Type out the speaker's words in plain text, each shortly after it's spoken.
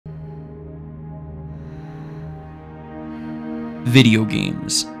Video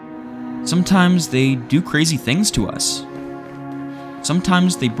games. Sometimes they do crazy things to us.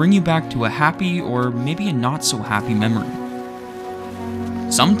 Sometimes they bring you back to a happy or maybe a not so happy memory.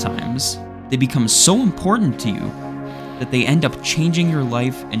 Sometimes they become so important to you that they end up changing your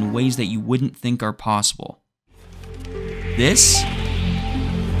life in ways that you wouldn't think are possible. This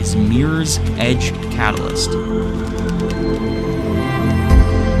is Mirror's Edge Catalyst.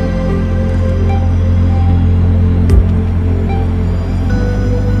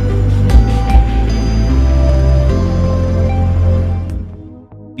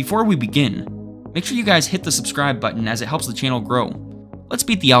 Before we begin, make sure you guys hit the subscribe button as it helps the channel grow. Let's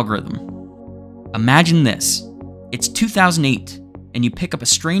beat the algorithm. Imagine this. It's 2008, and you pick up a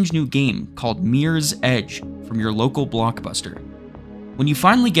strange new game called Mirror's Edge from your local Blockbuster. When you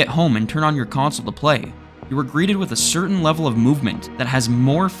finally get home and turn on your console to play, you are greeted with a certain level of movement that has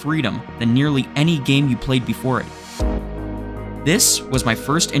more freedom than nearly any game you played before it. This was my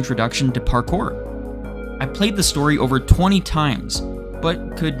first introduction to parkour. I played the story over 20 times,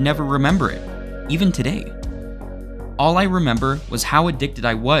 but could never remember it, even today. All I remember was how addicted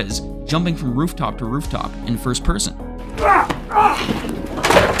I was jumping from rooftop to rooftop in first person.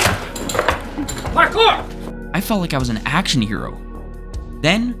 Parkour! I felt like I was an action hero.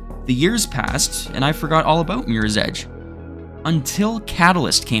 Then, the years passed, and I forgot all about Mirror's Edge. Until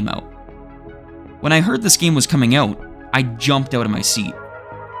Catalyst came out. When I heard this game was coming out, I jumped out of my seat.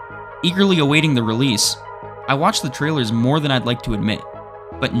 Eagerly awaiting the release, I watched the trailers more than I'd like to admit,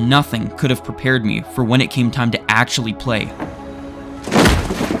 but nothing could have prepared me for when it came time to actually play.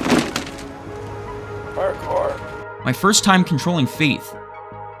 Parkour. My first time controlling Faith,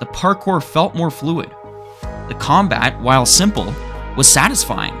 the parkour felt more fluid. The combat, while simple, was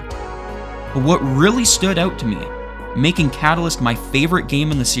satisfying. But what really stood out to me, making Catalyst my favorite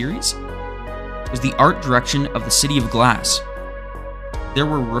game in the series, was the art direction of the City of Glass. There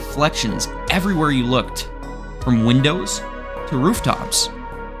were reflections everywhere you looked, from windows to rooftops.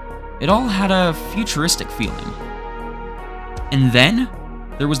 It all had a futuristic feeling. And then,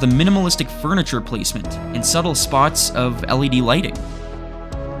 there was the minimalistic furniture placement in subtle spots of LED lighting.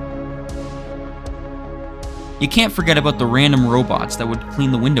 You can't forget about the random robots that would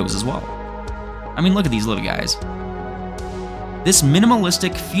clean the windows as well. I mean, look at these little guys. This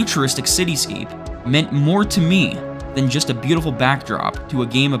minimalistic, futuristic cityscape meant more to me than just a beautiful backdrop to a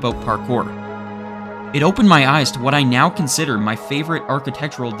game about parkour. It opened my eyes to what I now consider my favorite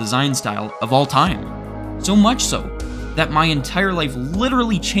architectural design style of all time. So much so, that my entire life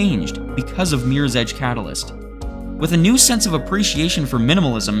literally changed because of Mirror's Edge Catalyst. With a new sense of appreciation for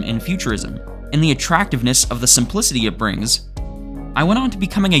minimalism and futurism, and the attractiveness of the simplicity it brings, I went on to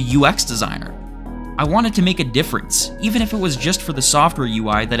becoming a UX designer. I wanted to make a difference, even if it was just for the software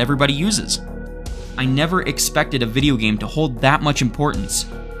UI that everybody uses. I never expected a video game to hold that much importance,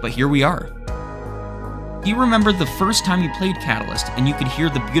 but here we are. Do you remember the first time you played Catalyst and you could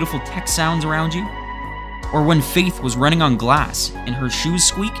hear the beautiful tech sounds around you? Or when Faith was running on glass and her shoes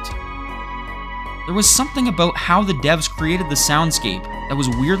squeaked? There was something about how the devs created the soundscape that was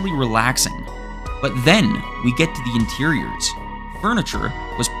weirdly relaxing. But then we get to the interiors. Furniture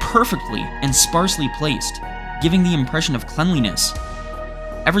was perfectly and sparsely placed, giving the impression of cleanliness.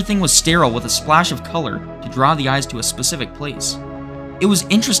 Everything was sterile with a splash of color to draw the eyes to a specific place. It was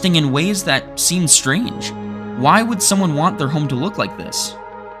interesting in ways that seemed strange. Why would someone want their home to look like this?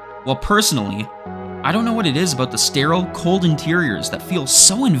 Well, personally, I don't know what it is about the sterile, cold interiors that feel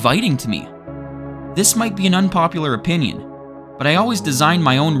so inviting to me. This might be an unpopular opinion, but I always design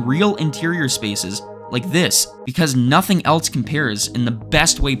my own real interior spaces like this because nothing else compares in the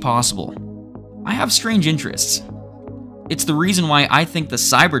best way possible. I have strange interests. It's the reason why I think the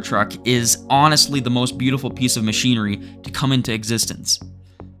Cybertruck is honestly the most beautiful piece of machinery to come into existence.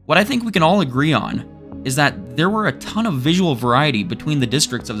 What I think we can all agree on is that there were a ton of visual variety between the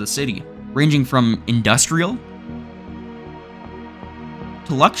districts of the city, ranging from industrial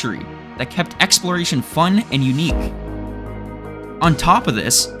to luxury that kept exploration fun and unique. On top of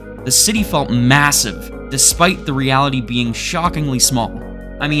this, the city felt massive, despite the reality being shockingly small.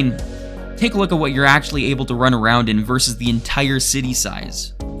 I mean, take a look at what you're actually able to run around in versus the entire city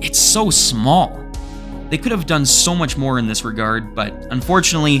size. It's so small. They could have done so much more in this regard, but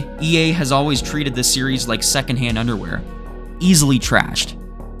unfortunately, EA has always treated this series like secondhand underwear. Easily trashed.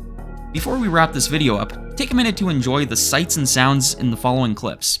 Before we wrap this video up, take a minute to enjoy the sights and sounds in the following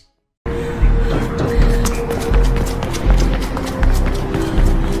clips.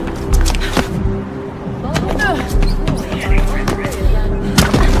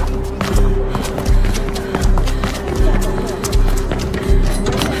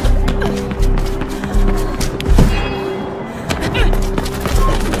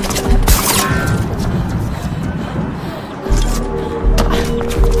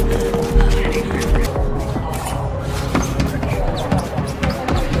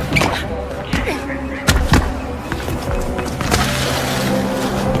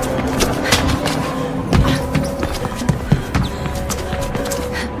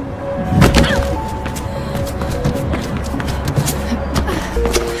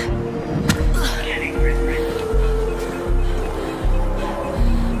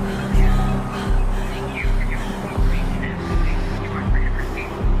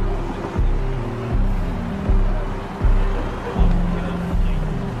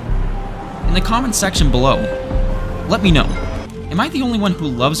 In the comment section below, let me know, am I the only one who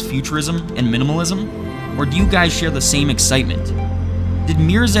loves futurism and minimalism, or do you guys share the same excitement? Did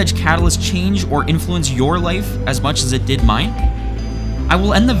Mirror's Edge Catalyst change or influence your life as much as it did mine? I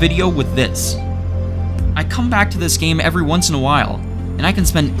will end the video with this. I come back to this game every once in a while, and I can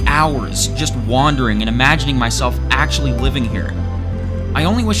spend hours just wandering and imagining myself actually living here. I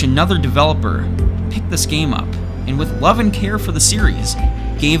only wish another developer picked this game up, and with love and care for the series,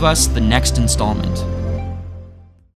 gave us the next installment.